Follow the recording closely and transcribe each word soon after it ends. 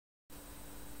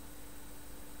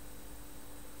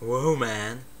Whoa,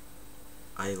 man!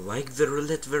 I like the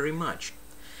roulette very much.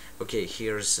 Okay,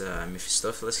 here's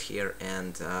Mefestofel here,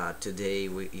 and today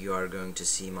you are going to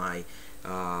see my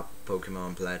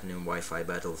Pokemon Platinum Wi-Fi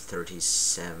Battle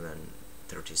 37,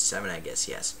 I guess,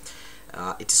 yes.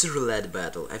 It is a roulette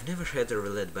battle. I've never had a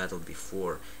roulette battle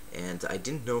before, and I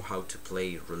didn't know how to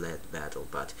play roulette battle,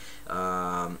 but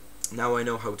now I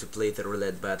know how to play the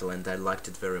roulette battle, and I liked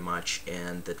it very much,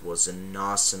 and that was an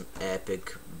awesome,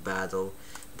 epic battle.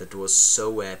 That was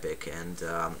so epic, and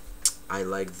I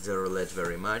liked the roulette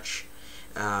very much.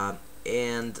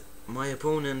 And my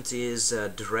opponent is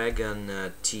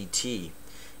DragonTT.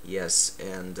 Yes,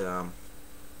 and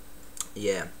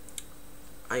yeah,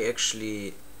 I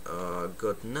actually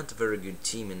got not a very good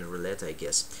team in roulette, I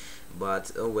guess,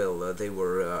 but oh well, they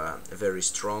were very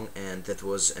strong, and that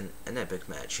was an epic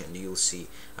match. And you'll see,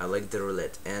 I like the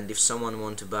roulette. And if someone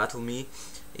want to battle me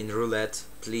in roulette,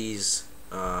 please,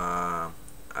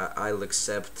 I'll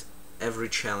accept every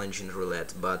challenge in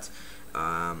roulette. But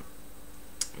now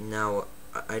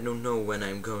I don't know when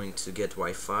I'm going to get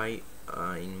Wi-Fi.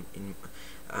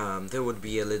 There would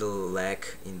be a little lag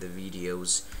in the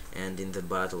videos and in the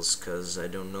battles, cause I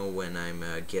don't know when I'm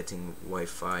getting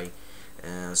Wi-Fi.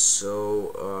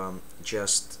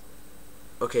 Just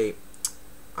okay.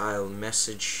 I'll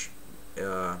message.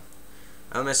 I'll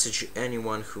message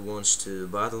anyone who wants to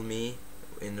battle me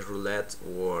in roulette,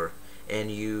 or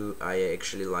NU. I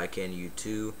actually like NU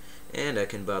too, and I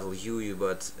can battle UU,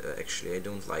 but actually I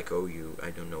don't like OU.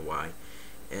 I don't know why.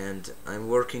 And I'm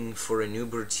working for an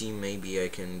Uber team. Maybe I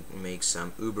can make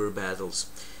some Uber battles.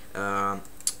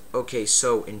 Okay,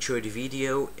 so enjoy the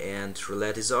video, and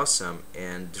roulette is awesome,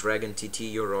 and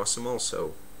DragonTT, you're awesome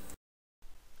also.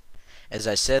 As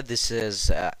I said, this is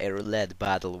a roulette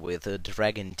battle with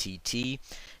DragonTT.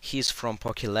 He's from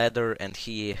PokeLadder, and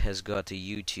he has got a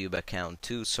YouTube account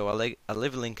too, so I'll leave a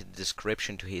link in the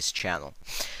description to his channel.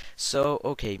 So,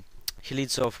 okay, he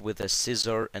leads off with a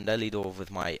scissor, and I lead off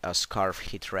with my scarf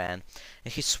Hitran,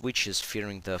 and he switches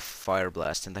fearing the fire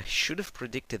blast, and I should have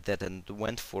predicted that and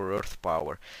went for earth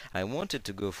power. I wanted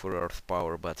to go for earth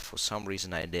power, but for some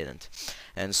reason I didn't.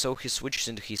 And so he switches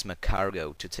into his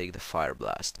Macargo to take the fire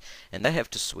blast, and I have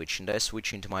to switch, and I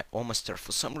switch into my Omastar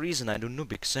for some reason. I don't know,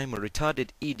 because I'm a retarded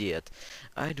idiot.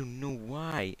 I don't know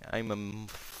why. I'm a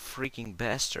freaking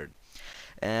bastard.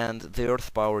 And the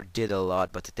earth power did a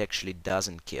lot, but it actually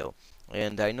doesn't kill.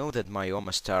 And I know that my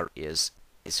Omastar is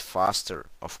faster,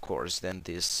 of course, than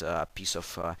this piece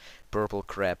of purple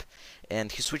crap.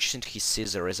 And he switches into his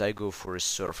scissor as I go for a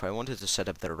surf. I wanted to set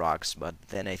up the rocks, but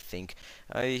then I think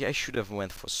I should have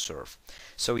went for surf.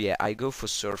 So yeah, I go for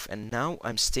surf, and now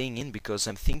I'm staying in because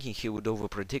I'm thinking he would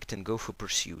overpredict and go for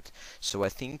pursuit. So I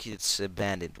think it's a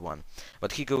bandit one.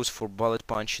 But he goes for bullet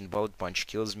punch, and bullet punch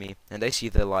kills me. And I see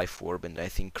the life orb, and I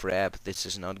think, crap, this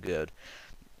is not good.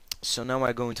 So now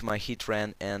I go into my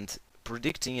Heatran, and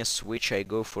predicting a switch, I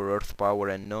go for earth power,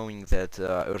 and knowing that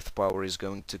earth power is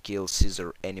going to kill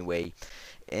Scissor anyway.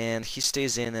 And he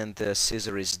stays in, and the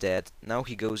Scissor is dead. Now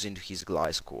he goes into his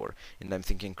Gliscor, and I'm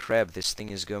thinking, crap, this thing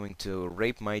is going to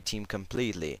rape my team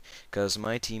completely, cause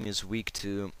my team is weak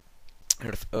to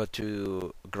earth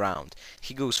to ground.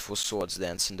 He goes for Swords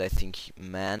Dance, and I think,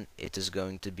 man, it is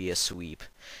going to be a sweep.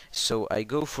 So I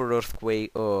go for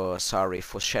Earthquake, sorry,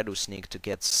 for Shadow Sneak to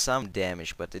get some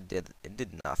damage, but it did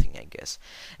nothing, I guess.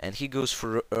 And he goes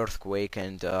for Earthquake,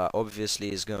 and obviously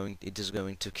it is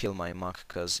going to kill my Mach,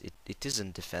 because it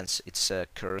isn't defense, it's a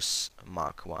Curse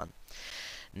Mach 1.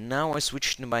 Now I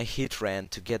switch to my Hitran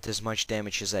to get as much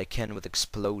damage as I can with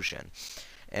Explosion.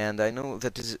 And I know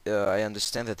that I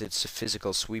understand that it's a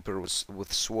physical sweeper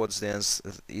with Swords Dance.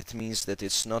 It means that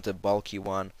it's not a bulky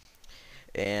one,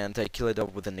 and I kill it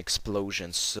up with an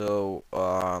explosion. So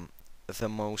the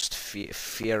most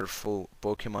fearful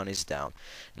Pokemon is down.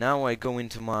 Now I go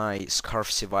into my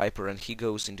Scarf Seviper, and he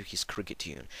goes into his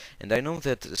Cricketune. And I know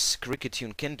that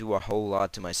Cricketune can do a whole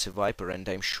lot to my Seviper, and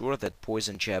I'm sure that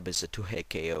Poison Jab is a 2-hit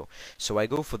KO. So I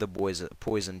go for the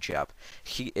Poison Jab.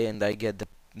 And I get the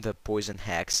poison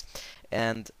hacks,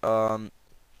 and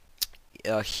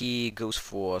he goes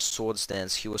for Swords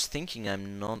Dance. He was thinking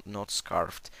I'm not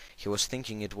scarfed. He was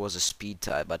thinking it was a speed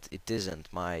type, but it isn't.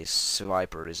 My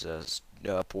Swiper is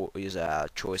a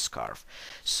choice scarf.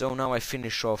 So now I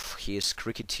finish off his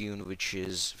Cricketune, which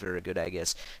is very good, I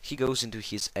guess. He goes into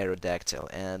his Aerodactyl,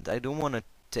 and I don't want to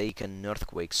take an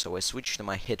Earthquake, so I switch to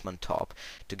my Hitmontop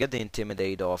to get the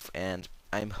Intimidate off, and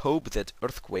I hope that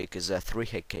Earthquake is a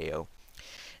 3-hit KO.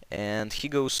 And he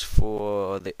goes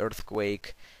for the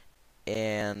Earthquake,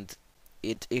 and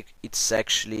it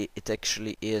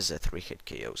actually is a 3-hit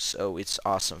KO, so it's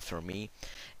awesome for me.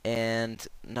 And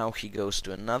now he goes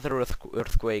to another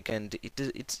earthquake, and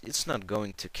it's not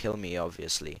going to kill me,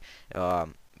 obviously.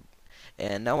 Um,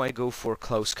 and now I go for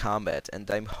close combat, and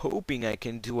I'm hoping I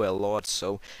can do a lot,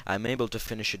 so I'm able to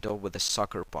finish it off with a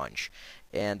sucker punch.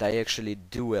 And I actually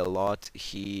do a lot.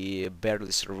 He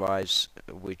barely survives,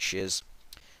 which is,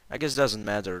 I guess, doesn't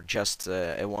matter, just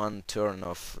a one turn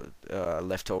of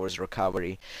leftovers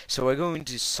recovery. So I go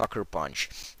into Sucker Punch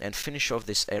and finish off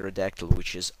this Aerodactyl,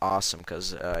 which is awesome,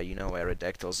 because you know,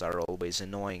 Aerodactyls are always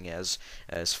annoying as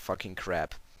fucking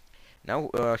crap.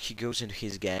 Now he goes into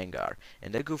his Gengar,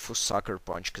 and I go for Sucker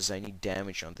Punch because I need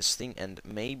damage on this thing, and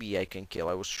maybe I can kill.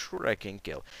 I was sure I can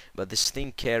kill, but this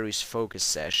thing carries Focus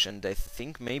Sash, and I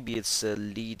think maybe it's a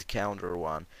lead counter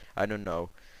one. I don't know.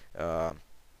 Uh,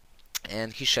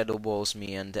 and he Shadow Balls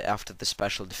me, and after the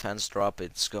special defense drop,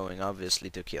 it's going obviously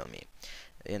to kill me.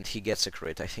 And he gets a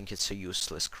crit. I think it's a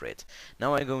useless crit.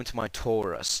 Now I go into my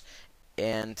Taurus,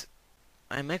 and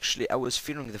I was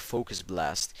fearing the Focus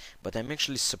Blast, but I'm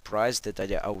actually surprised that I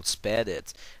outsped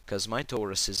it, because my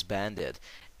Taurus is banded,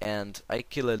 and I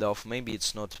kill it off. Maybe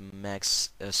it's not max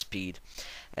speed.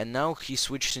 And now he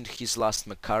switches into his last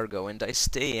Macargo, and I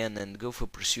stay in and go for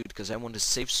Pursuit, because I want to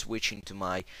safe switch into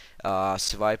my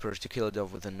Seviper to kill it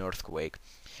off with an Earthquake.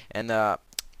 And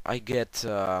I get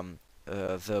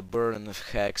the burn of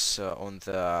Hex on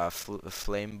the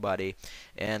flame body,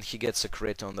 and he gets a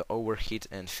crit on the overheat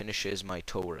and finishes my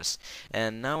Taurus.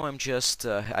 And now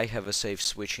I have a safe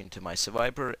switch into my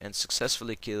Survivor and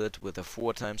successfully kill it with a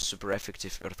 4 times super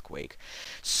effective Earthquake.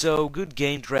 So good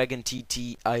game,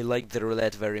 DragonTT. I liked the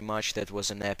roulette very much. That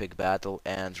was an epic battle,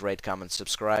 and rate, comment,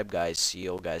 subscribe, guys. See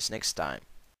you all guys next time.